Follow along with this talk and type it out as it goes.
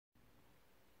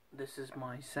This is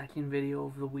my second video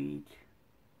of the week.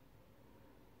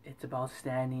 It's about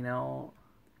standing out.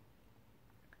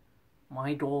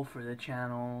 My goal for the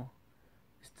channel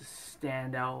is to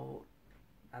stand out.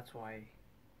 That's why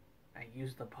I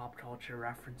use the pop culture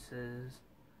references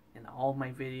in all my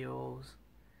videos,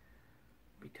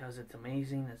 because it's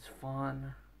amazing, it's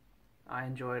fun. I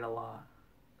enjoy it a lot.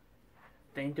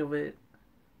 Think of it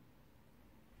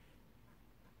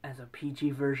as a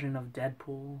PG version of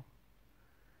Deadpool.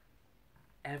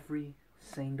 Every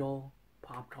single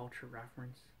pop culture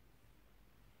reference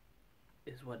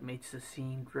is what makes the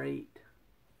scene great.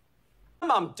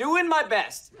 I'm doing my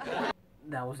best.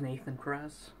 That was Nathan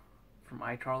Kress from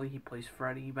iCarly. He plays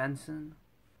Freddie Benson.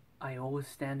 I always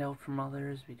stand out from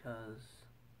others because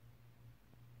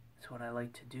it's what I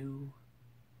like to do.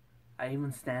 I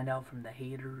even stand out from the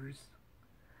haters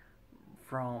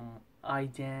from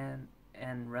Dhan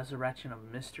and Resurrection of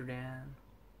Mr. Dan,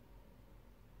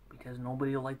 because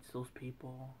nobody likes those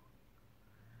people.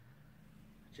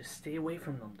 Just stay away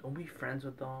from them. Don't be friends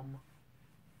with them.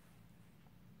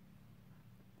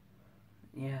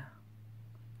 Yeah.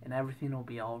 And everything will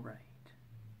be alright.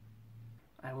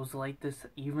 I was like this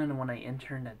even when I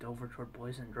interned at Dover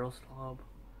Boys and Girls Club.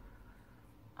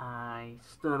 I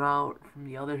stood out from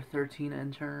the other 13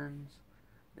 interns.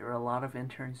 There were a lot of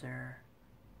interns there.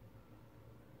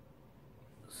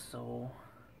 So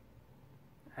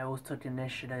I always took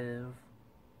initiative.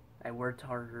 I worked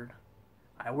hard.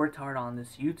 I worked hard on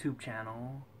this YouTube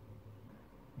channel.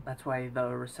 That's why the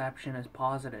reception is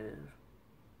positive.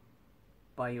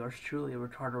 By yours truly,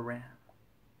 Ricardo Ram.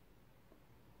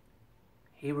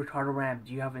 Hey Ricardo Ram,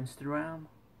 do you have Instagram?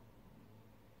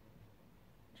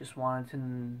 Just wanted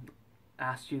to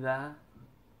ask you that.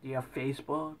 Do you have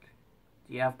Facebook?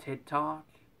 Do you have TikTok?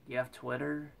 Do you have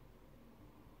Twitter?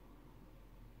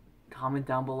 Comment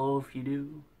down below if you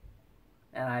do.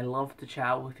 And I love to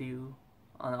chat with you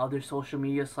on other social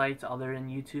media sites other than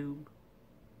YouTube,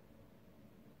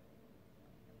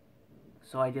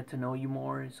 so I get to know you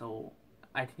more, so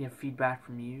I can get feedback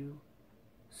from you.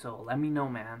 So let me know,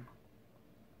 man.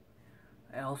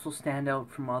 I also stand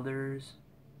out from others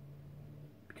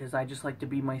because I just like to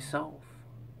be myself.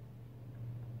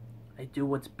 I do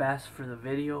what's best for the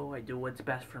video. I do what's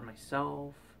best for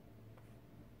myself.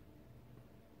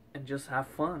 And just have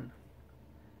fun.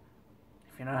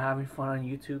 If you're not having fun on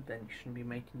YouTube, then you shouldn't be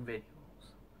making videos.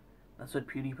 That's what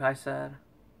PewDiePie said.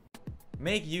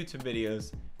 Make YouTube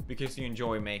videos because you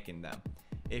enjoy making them.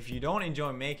 If you don't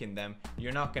enjoy making them,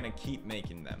 you're not gonna keep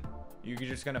making them. You're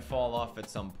just gonna fall off at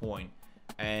some point,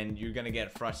 and you're gonna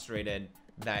get frustrated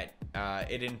that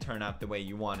it didn't turn out the way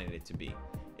you wanted it to be.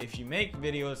 If you make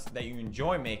videos that you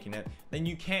enjoy making it, then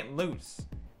you can't lose.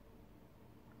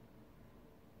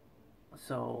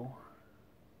 So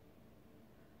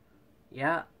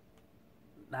yeah,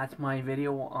 that's my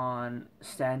video on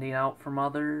standing out from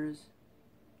others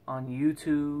on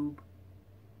YouTube,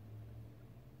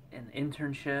 in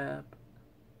internship,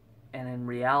 and in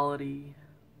reality.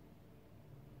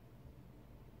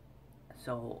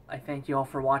 So I thank you all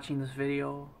for watching this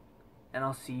video, and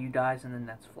I'll see you guys in the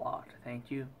next vlog. Thank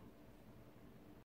you.